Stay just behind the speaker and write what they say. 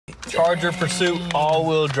Charger Pursuit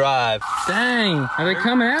all-wheel drive. Dang, are they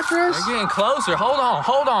coming after us? They're getting closer. Hold on,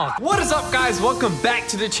 hold on. What is up, guys? Welcome back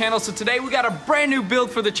to the channel. So today we got a brand new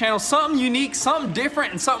build for the channel, something unique, something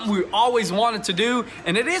different, and something we always wanted to do,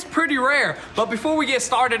 and it is pretty rare. But before we get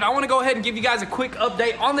started, I want to go ahead and give you guys a quick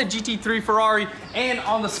update on the GT3 Ferrari and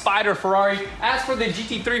on the Spider Ferrari. As for the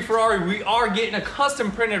GT3 Ferrari, we are getting a custom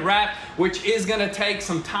printed wrap, which is going to take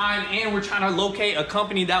some time, and we're trying to locate a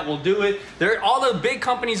company that will do it. All the big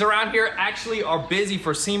companies around here actually are busy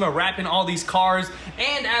for SEMA wrapping all these cars.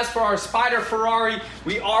 And as for our Spider Ferrari,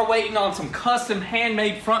 we are waiting on some custom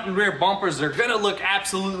handmade front and rear bumpers. They're gonna look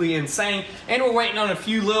absolutely insane. And we're waiting on a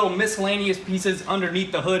few little miscellaneous pieces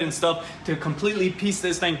underneath the hood and stuff to completely piece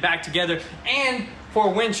this thing back together. And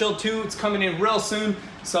for windshield too, it's coming in real soon.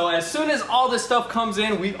 So as soon as all this stuff comes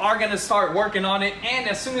in, we are gonna start working on it. And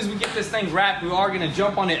as soon as we get this thing wrapped, we are gonna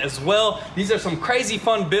jump on it as well. These are some crazy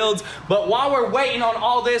fun builds. But while we're waiting on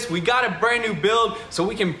all this, we got a brand new build so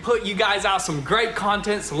we can put you guys out some great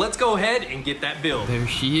content. So let's go ahead and get that build. There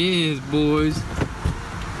she is, boys.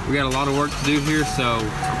 We got a lot of work to do here, so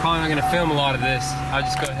we're probably not gonna film a lot of this. I'll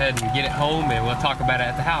just go ahead and get it home and we'll talk about it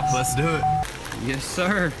at the house. Let's do it. Yes,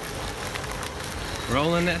 sir.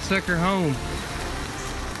 Rolling that sucker home.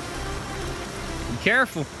 Be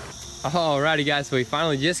careful. Alrighty, guys, so we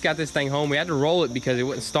finally just got this thing home. We had to roll it because it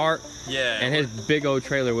wouldn't start. Yeah. And his big old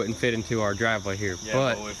trailer wouldn't fit into our driveway here. Yeah,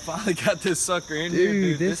 but we finally got this sucker in here,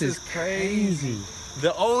 dude. This is crazy.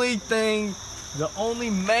 The only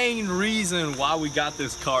main reason why we got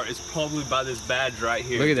this car is probably by this badge right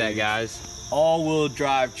here. Look at that, guys. All-wheel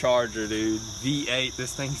drive Charger, dude. V8.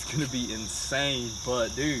 This thing's gonna be insane.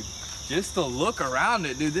 But, dude, just the look around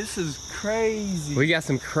it, dude, this is crazy. We got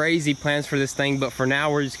some crazy plans for this thing, but for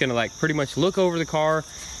now we're just gonna like pretty much look over the car.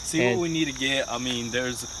 See what we need to get. I mean,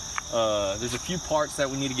 there's a few parts that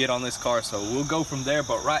we need to get on this car, so we'll go from there.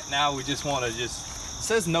 But right now we just want to it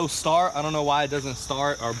says no start. I don't know why it doesn't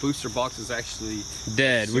start. Our booster box is actually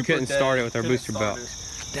dead. We couldn't start it with our booster start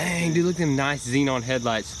box. Dang, dude, look at them nice xenon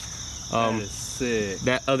headlights. That is sick.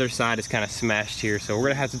 That other side is kind of smashed here, so we're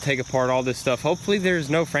gonna have to take apart all this stuff. Hopefully there's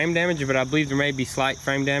no frame damage, but I believe there may be slight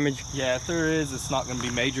frame damage. Yeah, if there is, it's not gonna be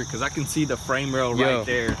major because I can see the frame rail right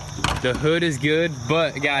there. The hood is good,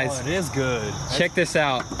 but guys, it is good. Check this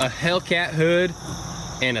out: a Hellcat hood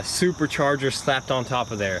and a supercharger slapped on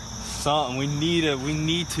top of there. Something we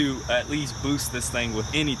need to at least boost this thing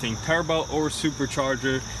with anything, turbo or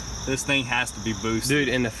supercharger. This thing has to be boosted. Dude,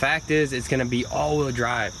 and the fact is, it's gonna be all-wheel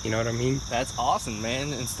drive, you know what I mean? That's awesome,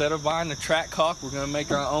 man. Instead of buying a track hawk, we're gonna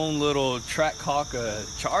make our own little track hawk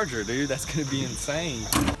Charger, dude. That's gonna be insane.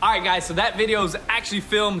 All right, guys, so that video was actually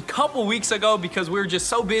filmed a couple weeks ago because we were just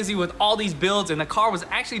so busy with all these builds, and the car was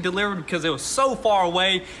actually delivered because it was so far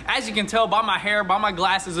away. As you can tell by my hair, by my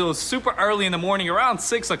glasses, it was super early in the morning, around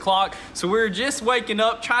 6 o'clock. So we were just waking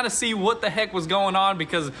up, trying to see what the heck was going on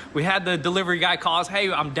because we had the delivery guy call us,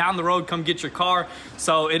 hey, I'm down the road, come get your car.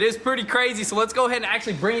 So it is pretty crazy. So let's go ahead and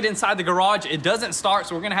actually bring it inside the garage. It doesn't start,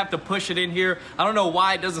 so we're gonna have to push it in here. I don't know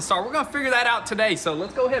why it doesn't start. We're gonna figure that out today. So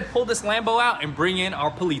let's go ahead and pull this Lambo out and bring in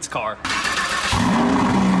our police car.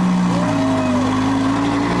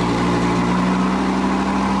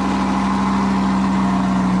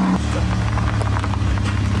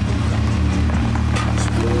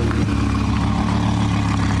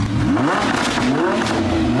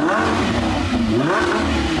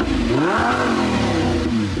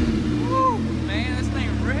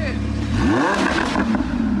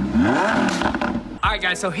 All right,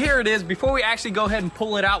 guys, so here it is. Before we actually go ahead and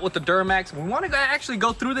pull it out with the Duramax, we want to actually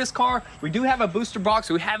go through this car. We do have a booster box.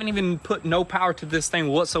 We haven't even put no power to this thing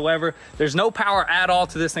whatsoever. There's no power at all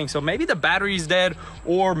to this thing. So maybe the battery's dead,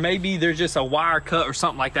 or maybe there's just a wire cut or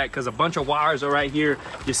something like that, because a bunch of wires are right here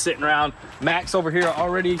just sitting around. Max over here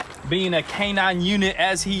already being a canine unit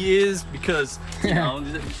as he is, because, you know,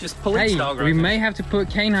 it's just police dog right we there. may have to put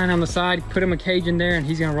Canine on the side, put him a cage in there, and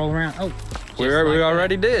he's gonna roll around. Oh, we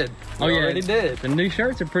already did. Oh yeah, the new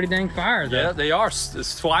shirts are pretty dang fire though. Yeah, they are.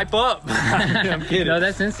 Swipe up. I'm kidding. No,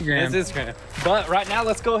 that's Instagram. That's Instagram. But right now,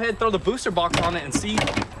 let's go ahead and throw the booster box on it and see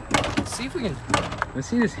if we can. Let's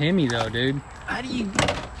see this Hemi though, dude. How do you?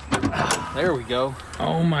 There we go.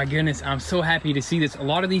 Oh my goodness, I'm so happy to see this. A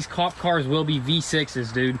lot of these cop cars will be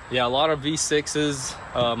V6s, dude. Yeah, a lot of V6s.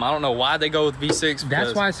 I don't know why they go with V6.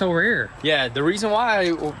 That's why it's so rare. Yeah, the reason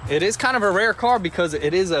why it is kind of a rare car because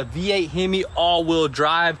it is a V8 Hemi all-wheel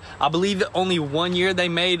drive. I believe only 1 year they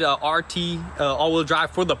made a RT all-wheel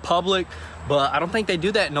drive for the public. but I don't think they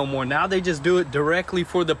do that no more. Now they just do it directly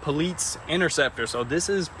for the police interceptor. So this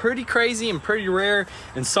is pretty crazy and pretty rare,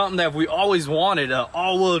 and something that we always wanted, a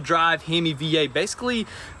all-wheel drive Hemi VA. Basically,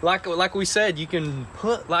 like we said, you can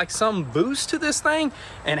put like some boost to this thing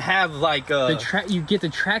and have like you get the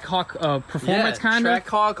Trackhawk performance kind of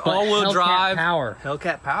Trackhawk all-wheel drive power.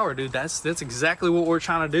 Hellcat power, dude. That's exactly what we're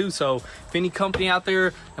trying to do. So if any company out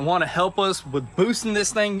there and want to help us with boosting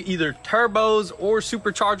this thing, either turbos or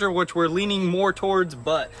supercharger, which we're leaning more towards,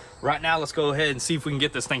 but right now let's go ahead and see if we can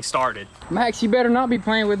get this thing started. Max, you better not be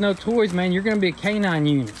playing with no toys, man. You're gonna be a canine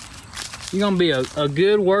unit. You're gonna be a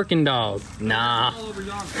good working dog. Nah.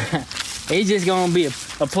 He's just gonna be a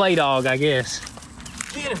play dog, I guess.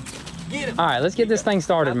 Get him. Get him. All right, let's get this thing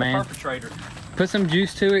started, man. Perpetrator. Put some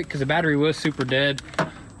juice to it, because the battery was super dead.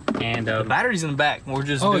 And the battery's in the back. We're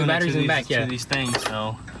just doing the battery's in the back, to these things,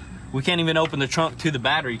 so we can't even open the trunk to the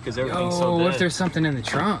battery because everything's so dead. What if there's something in the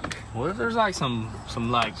trunk? What if there's like some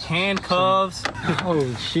like handcuffs?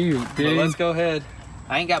 Oh shoot, dude. But let's go ahead.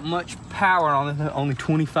 I ain't got much power on it, only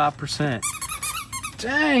 25%.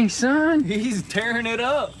 Dang, son. He's tearing it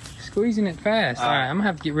up. Squeezing it fast. All right, I'm gonna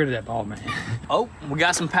have to get rid of that ball, man. Oh, we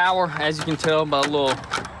got some power, as you can tell by a little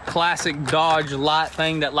classic Dodge light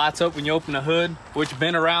thing that lights up when you open the hood, which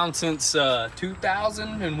been around since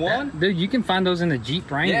 2001. Dude, you can find those in the Jeep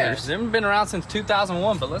Wranglers. Yeah, they've been around since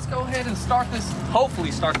 2001, but let's go ahead and start this,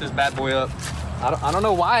 hopefully start this bad boy up. I don't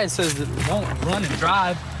know why it says that it won't run and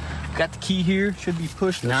drive. Got the key here, should be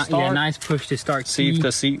pushed to start. Yeah, nice push to start. See if the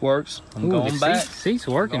seat works. I'm going back. Seat's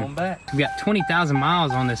working. Going back. We got 20,000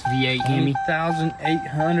 miles on this V8 Hemi.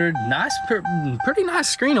 20,800. Nice, pretty nice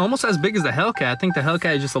screen. Almost as big as the Hellcat. I think the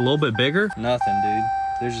Hellcat is just a little bit bigger. Nothing, dude.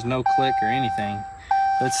 There's just no click or anything.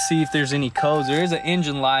 Let's see if there's any codes. There is an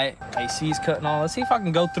engine light. AC's cutting on. Let's see if I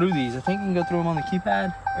can go through these. I think you can go through them on the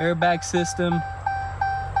keypad. Airbag system.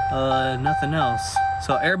 Nothing else.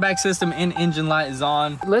 So airbag system and engine light is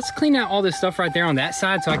on. Let's clean out all this stuff right there on that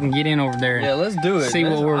side so I can get in over there. Yeah, let's do it. See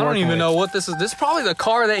what we're working with. I don't even know what this is. This is probably the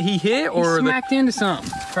car that he hit, or he smacked into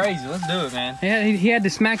something. Crazy. Let's do it, man. Yeah, he had to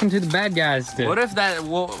smack into the bad guys. What if that?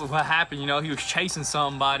 What happened? You know, he was chasing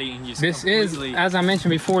somebody and just. This is, as I mentioned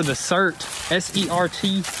before, the SERT,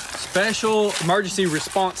 S-E-R-T, Special Emergency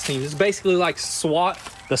Response Team. It's basically like SWAT,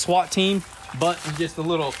 the SWAT team, but just a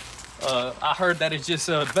little. I heard that it's just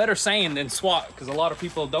a better saying than SWAT, because a lot of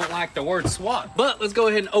people don't like the word SWAT. But let's go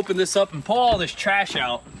ahead and open this up and pull all this trash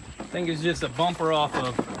out. I think it's just a bumper off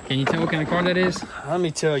of. Can you tell what kind of car that is? Let me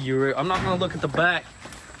tell you, I'm not gonna look at the back.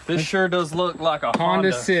 This sure does look like a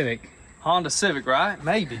Honda Civic. Honda Civic, right?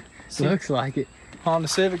 Maybe. See? Looks like it. Honda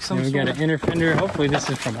Civic, some sort. We got an inner fender. Hopefully this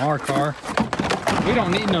is from our car. We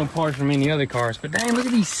don't need no parts from any other cars, but dang, look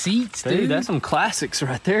at these seats, dude. That's some classics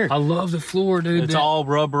right there. I love the floor, dude. It's all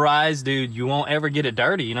rubberized, dude. You won't ever get it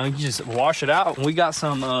dirty. You know, you just wash it out. And we got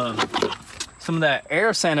some of that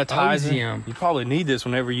air sanitizer. You probably need this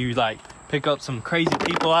whenever you like pick up some crazy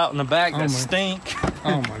people out in the back that stink.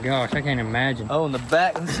 Oh my gosh, I can't imagine. Oh, in the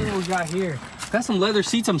back. Let's see what we got here. Got some leather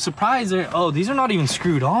seats. I'm surprised they're. Oh, these are not even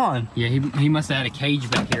screwed on. Yeah, he must have had a cage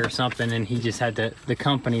back here or something, and he just had the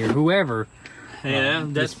company or whoever. Yeah,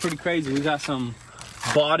 that's pretty crazy. We got some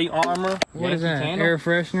body armor. What is that? Air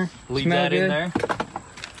freshener? Leave that in there.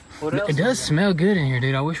 What else? It does smell good in here,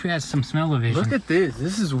 dude. I wish we had some smell-o-vision. Look at this.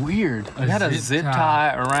 This is weird. We got a zip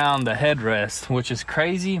tie around the headrest, which is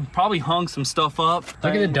crazy. Probably hung some stuff up.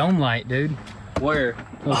 Look at the dome light, dude. Where?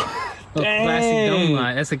 Plastic dome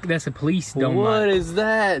light. That's a police dome light. What is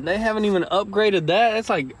that? They haven't even upgraded that. That's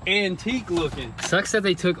like antique looking. Sucks that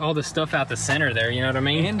they took all the stuff out the center there, you know what I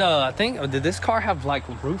mean? And I think, did this car have like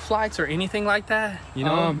roof lights or anything like that? You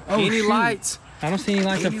know, any lights? I don't see any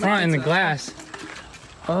lights up front in the glass.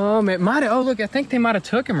 It might have. Oh, look, I think they might have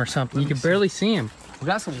took him or something. You could barely see him. We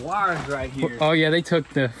got some wires right here. Oh yeah, they took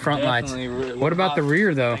the front lights. What about the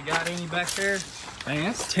rear though? They got any back there? Dang,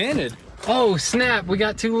 that's tinted. Oh snap, we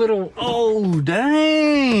got two little. Oh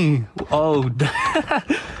dang. Oh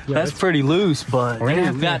that's pretty loose, but we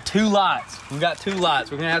got two lights. We got two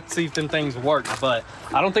lights. We're gonna have to see if them things work, but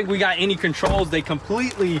I don't think we got any controls. They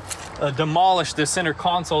completely demolished the center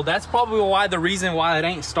console. That's probably why the reason why it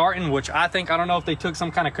ain't starting, which I don't know if they took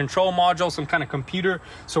some kind of control module, some kind of computer.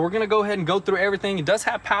 So we're gonna go ahead and go through everything. It does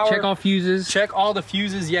have power. Check all fuses. Check all the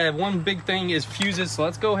fuses. Yeah, one big thing is fuses. So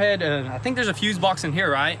let's go ahead. I think there's a fuse box in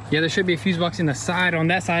here, right? Yeah, there should be a fuse box in the side on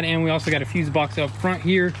that side, and we also got a fuse box up front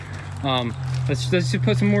here. Let's just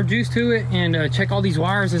put some more juice to it and check all these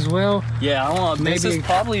wires as well. Yeah, I don't know. This is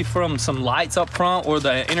probably from some lights up front or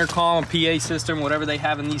the intercom PA system, whatever they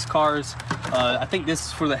have in these cars. I think this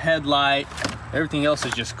is for the headlight. Everything else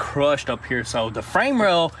is just crushed up here. So the frame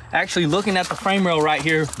rail, actually looking at the frame rail right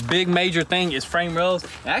here, big major thing is frame rails. It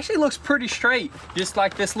actually looks pretty straight, just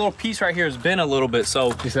like this little piece right here has been a little bit.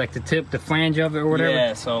 So just like the tip, the flange of it or whatever.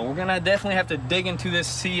 Yeah, so we're gonna definitely have to dig into this,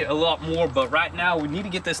 see a lot more, but right now we need to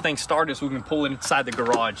get this thing started so we can pull it inside the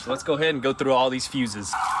garage. So let's go ahead and go through all these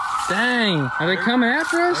fuses. Dang, are they coming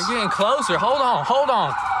after us? They're getting closer. Hold on, hold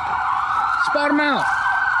on. Spot them out.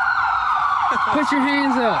 Put your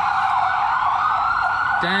hands up.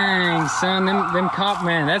 Dang, son, them cop,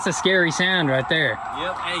 man, that's a scary sound right there.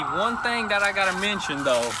 Yep. Hey, one thing that I gotta mention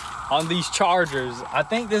though, on these Chargers, I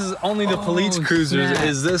think this is only the police cruisers,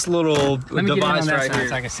 is this little device right here.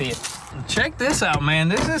 So I can see it. Check this out, man.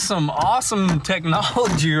 This is some awesome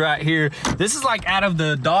technology right here. This is like out of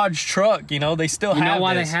the Dodge truck, you know, they still have this. You know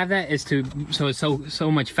why they have that? Is to, so it's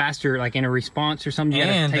so much faster, like in a response or something, you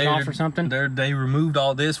gotta take off or something? They removed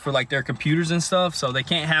all this for like their computers and stuff, so they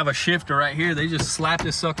can't have a shifter right here. They just slap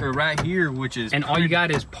this sucker right here, which is all you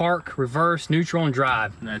got is park, reverse, neutral, and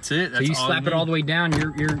drive. That's it. That's so you slap it all the way down,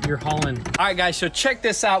 you're hauling. All right, guys, so check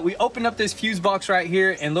this out. We opened up this fuse box right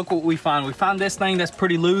here, and look what we found. We found this thing that's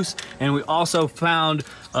pretty loose, and we also found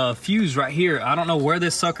a fuse right here. I don't know where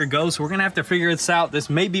this sucker goes, so we're gonna have to figure this out. This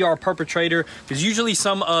may be our perpetrator, because usually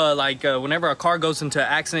some whenever a car goes into an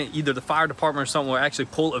accident, either the fire department or something will actually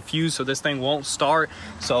pull a fuse so this thing won't start.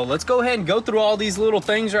 So let's go ahead and go through all these little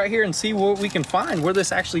things right here and see what we can find, where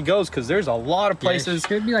this actually goes, because there's a lot of places. It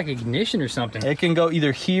could be like ignition or something. It can go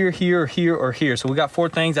either here, here, here, or here. So we got 4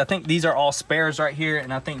 things. I think these are all spares right here,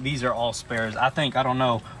 and I think these are all spares. I don't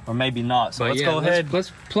know, or maybe not. So let's go ahead.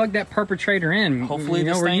 Let's plug that perpetrator in. Hopefully,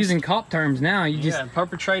 we're using cop terms now.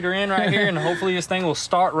 Perpetrator in right here, and hopefully this thing will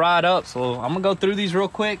start right up. So I'm gonna go through these real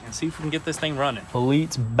quick and see if we can get this thing running.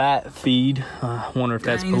 Police bat feed. I wonder if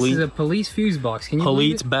that's police. This is a police fuse box. Can you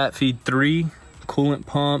Police bat feed 3. Coolant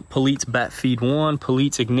pump, police bat feed 1,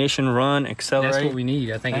 police ignition run, accelerate. That's what we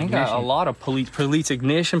need, I think. I got a lot of police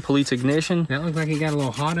ignition. That looks like it got a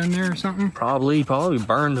little hot in there or something. Probably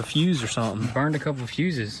burned the fuse or something. Burned a couple of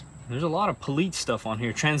fuses. There's a lot of police stuff on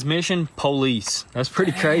here. Transmission, police. That's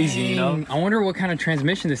pretty crazy, you know? I wonder what kind of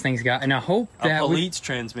transmission this thing's got, and I hope that police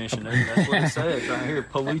transmission. That's what it says right here.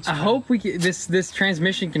 Police. I hope this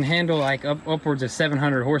transmission can handle like upwards of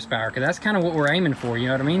 700 horsepower, because that's kind of what we're aiming for. You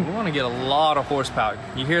know what I mean? We want to get a lot of horsepower.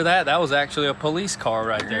 You hear that? That was actually a police car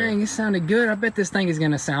right there. Dang, it sounded good. I bet this thing is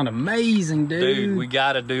gonna sound amazing, dude. Dude, we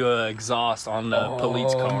got to do an exhaust on the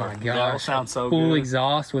police car. Oh my gosh, that'll sound so good. Full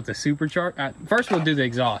exhaust with the supercharger. First, we'll do the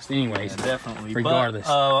exhaust. Anyways, yeah, definitely. Regardless,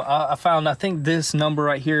 but, I think this number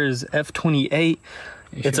right here is F28.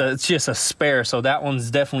 It's just a spare, so that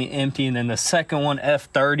one's definitely empty. And then the second one,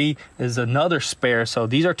 F30, is another spare. So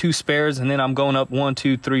these are 2 spares, and then I'm going up 1,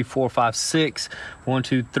 2, 3, 4, 5, 6. 1,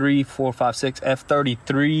 2, 3, 4, 5, 6.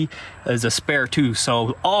 F33 is a spare too.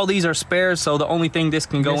 So all these are spares. So the only thing this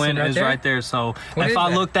can go in is right there. So if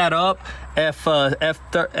I look that up,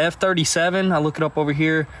 F37, I look it up over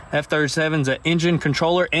here. F37 is an engine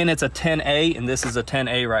controller, and it's a 10A, and this is a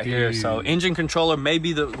 10A right here. So engine controller may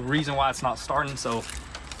be the reason why it's not starting. So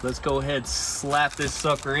let's go ahead, slap this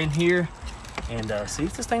sucker in here, and see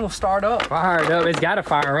if this thing will start up. Fire it up. It's got to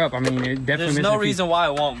fire up. I mean, it definitely. There's no reason why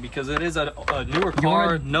it won't, because it is a newer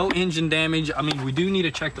car, no engine damage. I mean, we do need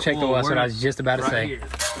to check the oil. That's what I was just about to say. Here.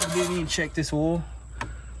 We do need to check this oil.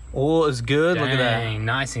 Oil is good. Dang, look at that.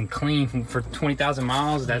 Nice and clean for 20,000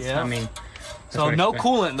 miles. That's, I mean. So no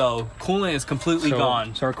coolant though. Coolant is completely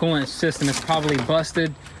gone. So our coolant system is probably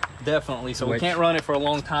busted. Definitely. So we can't run it for a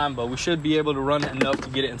long time, but we should be able to run it enough to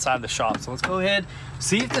get it inside the shop. So let's go ahead,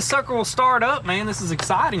 see if this sucker will start up, man. This is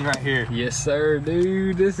exciting right here. Yes, sir,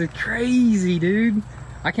 dude. This is crazy, dude.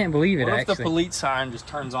 I can't believe it, what actually. If the police siren just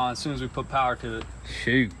turns on as soon as we put power to it?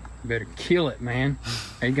 Shoot. Better kill it, man.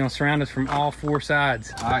 He's gonna surround us from all 4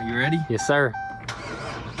 sides. All right, you ready? Yes, sir.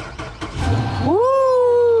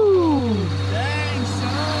 Woo! Dang,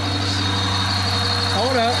 son.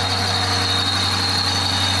 Hold up.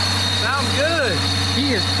 Sounds good.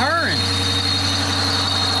 He is purring.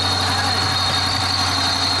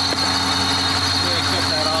 Cut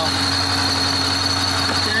that off.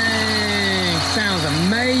 Dang, sounds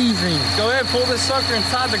amazing. Go ahead and pull this sucker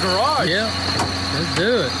inside the garage. Yep, let's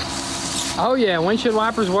do it. Oh yeah, windshield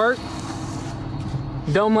wipers work.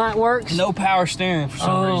 Dome light works. No power steering for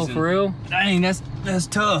some reason. Oh, for real? Dang, that's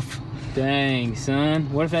tough. Dang, son.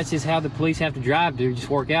 What if that's just how the police have to drive to just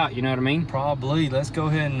work out, you know what I mean? Probably. Let's go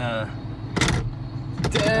ahead and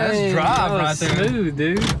dang, that's drive right there. Smooth,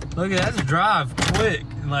 dude. Look at that. That's drive quick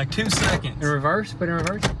in like 2 seconds. In reverse, put in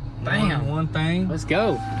reverse. Bam. One thing. Let's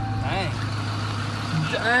go. Dang.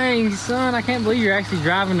 Dang, son, I can't believe you're actually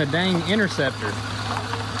driving a dang Interceptor.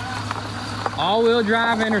 All-wheel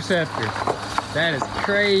drive Interceptor. That is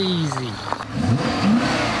crazy.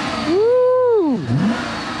 Woo!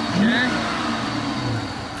 Okay.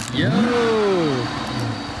 Yo!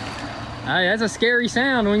 Hey, that's a scary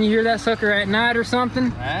sound when you hear that sucker at night or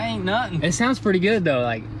something. That ain't nothing. It sounds pretty good though,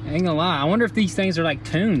 like, I ain't gonna lie. I wonder if these things are like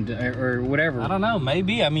tuned or whatever. I don't know,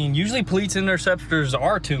 maybe. I mean, usually police interceptors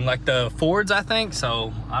are tuned, like the Fords, I think.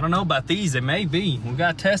 So I don't know about these, it may be. We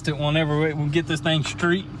gotta test it whenever we get this thing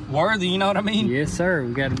street worthy, you know what I mean? Yes, sir.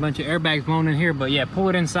 We got a bunch of airbags blown in here, but yeah, pull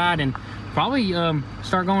it inside and probably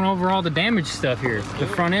start going over all the damaged stuff here, the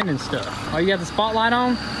front end and stuff. Oh, you got the spotlight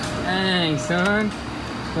on? Dang, son.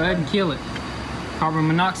 Go ahead and kill it. Carbon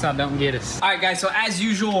monoxide don't get us. All right, guys, so as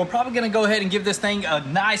usual, we're probably gonna go ahead and give this thing a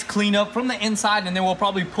nice cleanup from the inside, and then we'll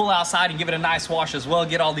probably pull outside and give it a nice wash as well,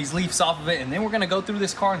 get all these leaves off of it, and then we're gonna go through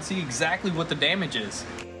this car and see exactly what the damage is.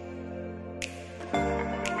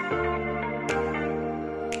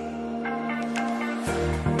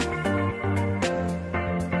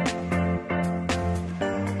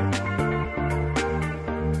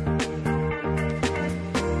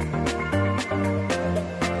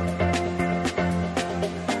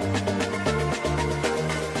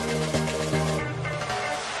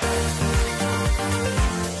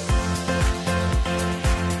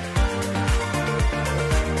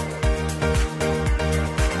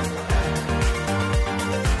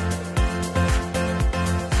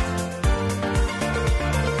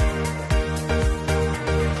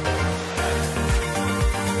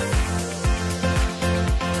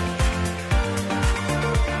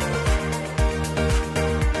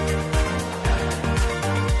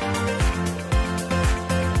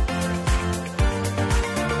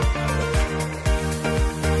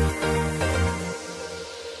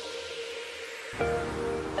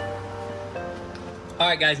 All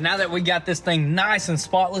right, guys, now that we got this thing nice and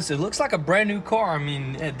spotless, it looks like a brand new car. I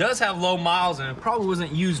mean, it does have low miles and it probably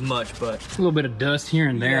wasn't used much, but a little bit of dust here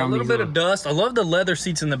and there. Yeah, on a little bit of dust. I love the leather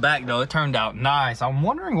seats in the back though. It turned out nice. I'm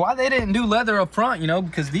wondering why they didn't do leather up front, you know,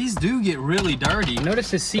 because these do get really dirty.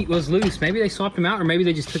 Notice his seat was loose. Maybe they swapped him out, or maybe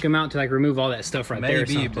they just took him out to like remove all that stuff right there or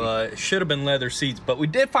something. Maybe, but it should have been leather seats. But we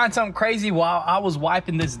did find something crazy while I was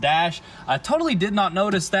wiping this dash. I totally did not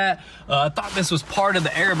notice that. I thought this was part of the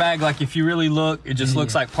airbag. Like if you really look, it just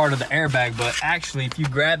looks like part of the airbag, but actually if you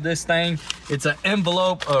grab this thing, it's an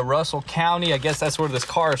envelope of Russell County. I guess that's where this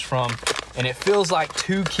car is from, and it feels like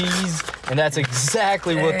 2 keys, and that's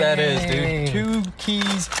exactly what that is, dude. 2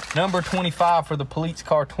 keys, number 25 for the police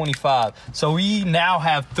car 25. So we now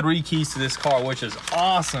have 3 keys to this car, which is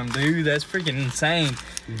awesome, dude. That's freaking insane.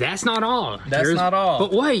 That's not all. That's not all.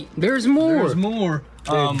 But wait, there's more. There's more.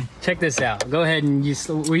 Dude, check this out. Go ahead and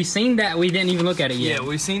we seen that. We didn't even look at it yet. Yeah,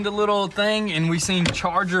 we seen the little thing, and we seen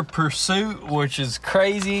Charger Pursuit, which is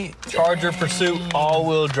crazy. Charger Pursuit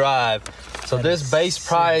all-wheel drive. So this base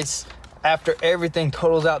price after everything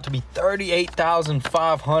totals out to be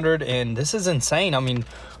 $38,500, and this is insane. I mean,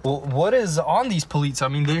 what is on these police? I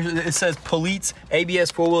mean, it says police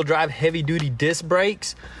ABS 4-wheel drive heavy-duty disc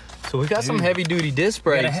brakes. So we got some heavy-duty disc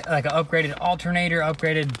brakes. Like an upgraded alternator,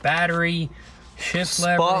 upgraded battery, shift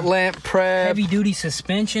lever, spot lamp prep, heavy-duty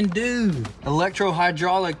suspension, dude.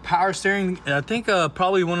 Electro-hydraulic power steering. I think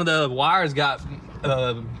probably one of the wires got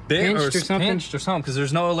bent pinched or something, because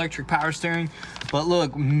there's no electric power steering. But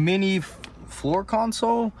look, mini floor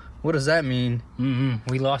console. What does that mean?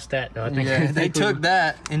 We lost that though. I think, yeah, they took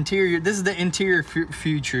that. Interior. This is the interior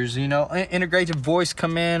features. You know, integrated voice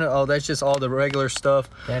command. Oh, that's just all the regular stuff.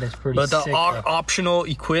 That is pretty. But the sick, optional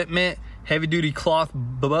equipment: heavy-duty cloth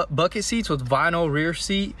bucket seats with vinyl rear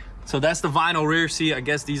seat. So that's the vinyl rear seat. I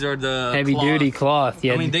guess these are the heavy-duty cloth.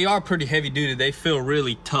 Yeah, I mean, they are pretty heavy-duty. They feel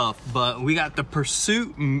really tough. But we got the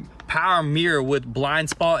Pursuit power mirror with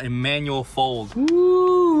blind spot and manual fold.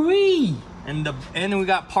 Woo-wee. And we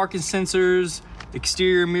got parking sensors,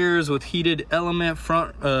 exterior mirrors with heated element,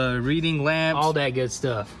 front reading lamps, all that good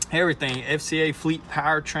stuff. Everything. FCA fleet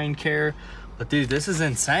powertrain care. But dude, this is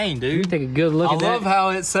insane, dude. You take a good look at that. I love how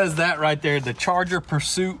it says that right there, the Charger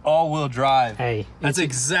Pursuit all-wheel drive. Hey, that's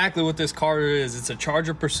exactly what this car is. It's a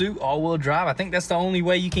Charger Pursuit all-wheel drive. I think that's the only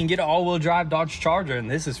way you can get an all-wheel drive Dodge Charger, and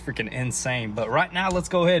this is freaking insane. But right now, let's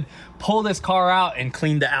go ahead, pull this car out and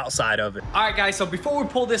clean the outside of it. All right, guys, so before we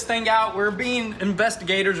pull this thing out, we're being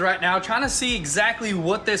investigators right now, trying to see exactly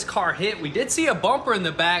what this car hit. We did see a bumper in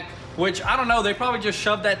the back, which I don't know, they probably just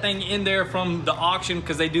shoved that thing in there from the auction,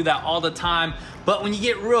 because they do that all the time. time. But when you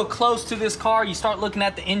get real close to this car, you start looking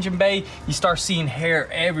at the engine bay, you start seeing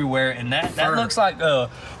hair everywhere, and that looks like a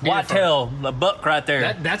whitetail, a buck right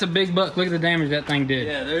there. That's a big buck. Look at the damage that thing did.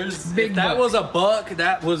 Yeah, that was a buck.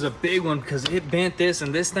 That was a big one because it bent this,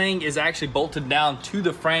 and this thing is actually bolted down to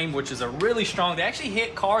the frame, which is a really strong. They actually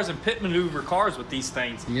hit cars and pit maneuver cars with these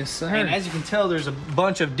things. Yes, sir. And as you can tell, there's a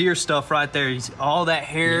bunch of deer stuff right there. All that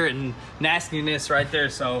hair and nastiness right there.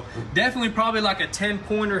 So definitely probably like a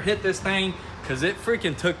 10-pointer hit this thing. Because it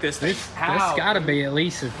freaking took this thing out. It's got to be at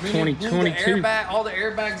least a 22. All the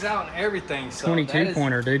airbags out and everything. So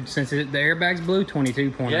 22-pointer, dude. Since the airbags blew,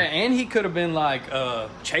 22-pointer. Yeah, and he could have been like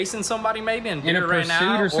chasing somebody maybe and in a ran pursuit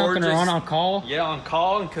out, or something, or on call. Yeah, on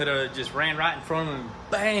call, and could have just ran right in front of him.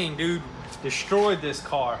 Bang, dude. Destroyed this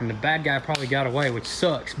car. And the bad guy probably got away, which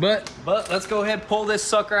sucks. But let's go ahead and pull this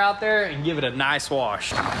sucker out there and give it a nice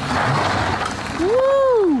wash.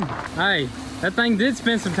 Woo! Hey. That thing did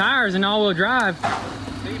spin some tires in all-wheel drive.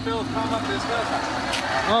 See, Phil, come up this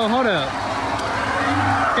guy. Oh, hold up.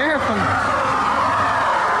 Careful.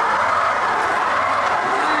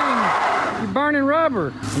 Dang, you're burning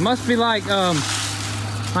rubber. It must be like the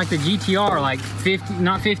GTR, like 50,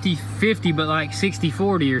 not 50-50, but like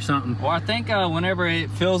 60-40 or something. Well, I think whenever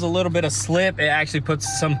it feels a little bit of slip, it actually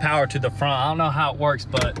puts some power to the front. I don't know how it works,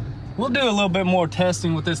 but we'll do a little bit more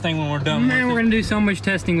testing with this thing when we're done. Man, we're gonna do so much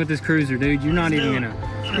testing with this cruiser, dude. You're not even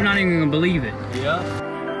gonna believe it. Yeah.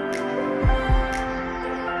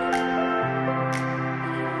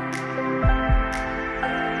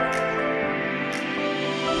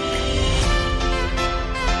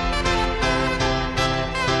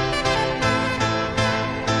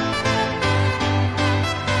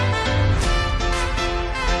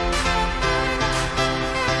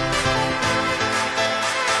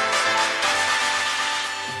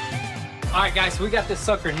 Alright guys, so we got this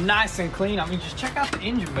sucker nice and clean. I mean, just check out the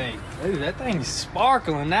engine bay. Dude, that thing's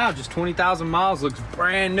sparkling now. Just 20,000 miles, looks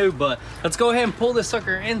brand new. But let's go ahead and pull this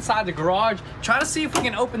sucker inside the garage. Try to see if we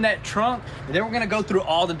can open that trunk. And then we're gonna go through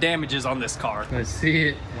all the damages on this car. Let's see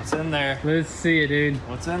it. What's in there? Let's see it, dude.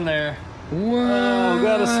 What's in there? Whoa, we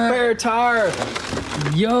got a spare tire.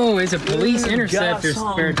 Yo, it's a police interceptor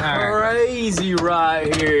spare tire. Crazy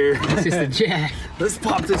right here. It's just a jack. Let's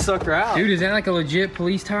pop this sucker out. Dude, is that like a legit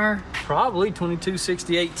police tire? Probably 22,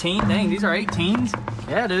 60, 18. Dang, these are 18s.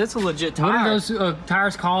 Yeah, dude, it's a legit tire. What are those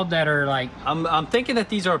tires called that are like? I'm thinking that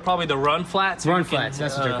these are probably the run flats. Run flats,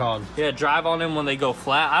 that's what they're called. Yeah, drive on them when they go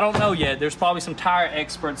flat. I don't know yet. There's probably some tire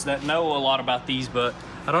experts that know a lot about these, but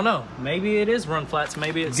I don't know. Maybe it is run flats,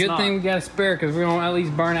 maybe it's not. Good thing we got a spare because we're gonna at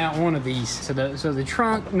least burn out one of these. So the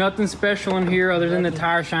trunk, nothing special in here other than the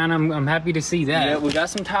tire shine. I'm happy to see that. Yeah, we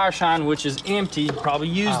got some tire shine, which is empty. Probably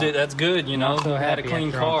used it. That's good, you know. So had a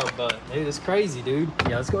clean car, but dude, it's crazy, dude.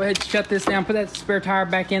 Yeah, let's go ahead and shut this down, put that spare tire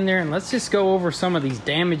back in there, and let's just go over some of these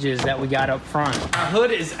damages that we got up front. Our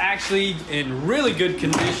hood is actually in really good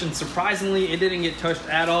condition. Surprisingly, it didn't get touched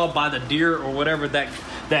at all by the deer or whatever that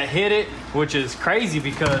hit it, which is crazy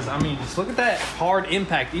because, I mean, just look at that hard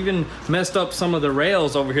impact. Even messed up some of the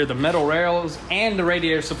rails over here, the metal rails and the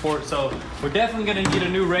radiator support. So we're definitely gonna need a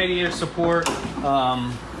new radiator support,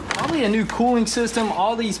 probably a new cooling system,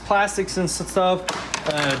 all these plastics and stuff.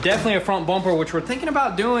 Definitely a front bumper, which we're thinking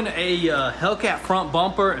about doing a Hellcat front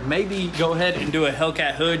bumper and maybe go ahead and do a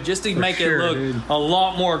Hellcat hood just to make it look a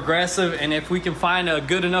lot more aggressive. And if we can find a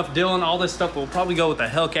good enough deal on all this stuff, we'll probably go with a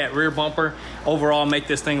Hellcat rear bumper. Overall, make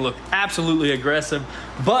this thing look absolutely aggressive.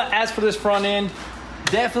 But as for this front end,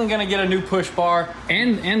 definitely gonna get a new push bar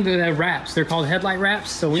and the wraps. They're called headlight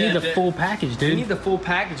wraps, so we need the full package, dude. We need the full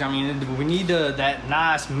package. I mean, we need that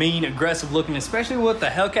nice, mean, aggressive looking, especially with the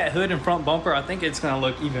Hellcat hood and front bumper. I think it's gonna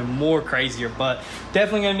look even more crazier, but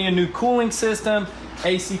definitely gonna need a new cooling system,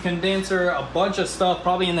 AC condenser, a bunch of stuff.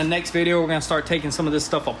 Probably in the next video, we're gonna start taking some of this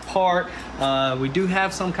stuff apart. We do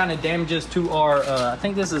have some kind of damages to our, I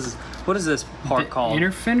think this is, what is this part called?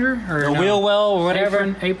 Inner fender or no? Wheel well or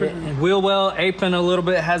whatever. Apron. Wheel well, apron a little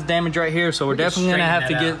bit has damage right here, so we're definitely gonna have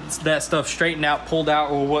to get that stuff straightened out, pulled out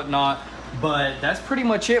or whatnot. But that's pretty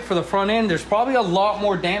much it for the front end. There's probably a lot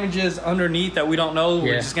more damages underneath that we don't know.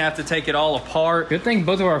 We're just gonna have to take it all apart. Good thing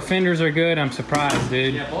both of our fenders are good. I'm surprised,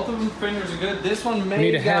 dude. Yeah, both of them fenders are good. This one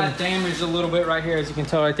may got damaged a little bit right here, as you can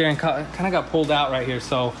tell right there, and kind of got pulled out right here.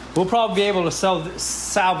 So we'll probably be able to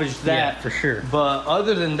salvage that. Yeah, for sure. But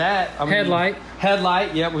other than that, I mean,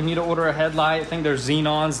 headlight, yeah, we need to order a headlight. I think there's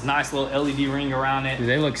xenons, nice little LED ring around it. Dude,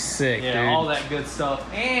 they look sick, dude. Yeah, all that good stuff.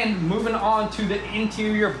 And moving on to the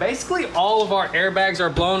interior, basically all of our airbags are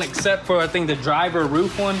blown except for, I think, the driver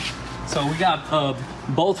roof one. So we got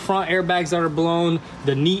both front airbags that are blown,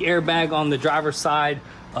 the knee airbag on the driver's side,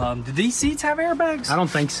 Did these seats have airbags? I don't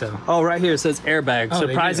think so. Oh, right here it says airbags. Oh,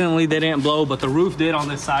 Surprisingly, they didn't blow, but the roof did on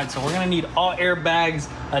this side. So we're gonna need all airbags,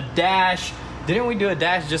 a dash. Didn't we do a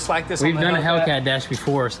dash just like this? We've done a Hellcat dash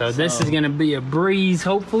before, so this is gonna be a breeze,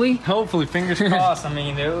 hopefully. Hopefully, fingers crossed. I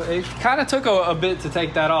mean, it kind of took a bit to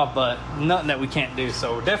take that off, but nothing that we can't do.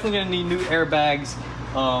 So we're definitely gonna need new airbags.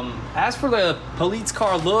 As for the police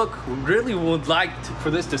car look, we really would like for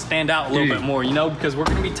this to stand out a little bit more, you know, because we're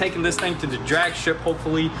going to be taking this thing to the drag strip,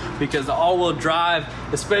 hopefully, because the all-wheel drive,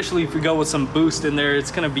 especially if we go with some boost in there,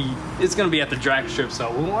 it's going to be at the drag strip.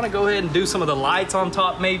 So we want to go ahead and do some of the lights on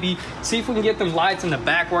top, maybe see if we can get them lights in the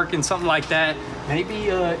back working, something like that. Maybe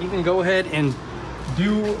even go ahead and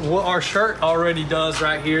do what our shirt already does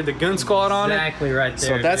right here, the Goon Squad on it. Exactly right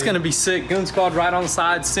there. So that's gonna be sick. Goon Squad right on the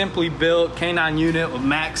side, simply built, K9 unit with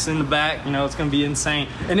Max in the back. You know, it's gonna be insane.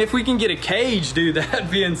 And if we can get a cage, dude, that'd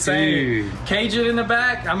be insane. Dude. Cage it in the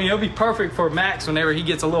back. I mean, it'll be perfect for Max whenever he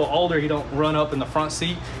gets a little older. He don't run up in the front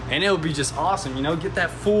seat, and it'll be just awesome. You know, get that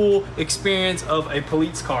full experience of a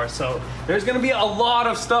police car. So there's gonna be a lot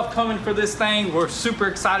of stuff coming for this thing. We're super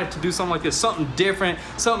excited to do something like this, something different,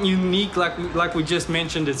 something unique, like we just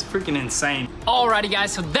mentioned. It's freaking insane. Alrighty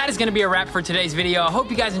guys, so that is gonna be a wrap for today's video. I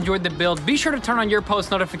hope you guys enjoyed the build. Be sure to turn on your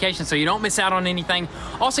post notifications so you don't miss out on anything.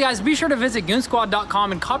 Also guys, be sure to visit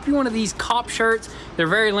goonzquad.com and copy one of these cop shirts. They're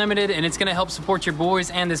very limited and it's gonna help support your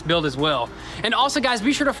boys and this build as well. And also guys,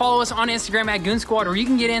 be sure to follow us on Instagram at goonzquad, where you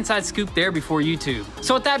can get inside scoop there before YouTube.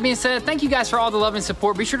 So with that being said, thank you guys for all the love and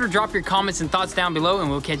support. Be sure to drop your comments and thoughts down below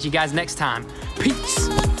and we'll catch you guys next time.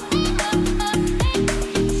 Peace.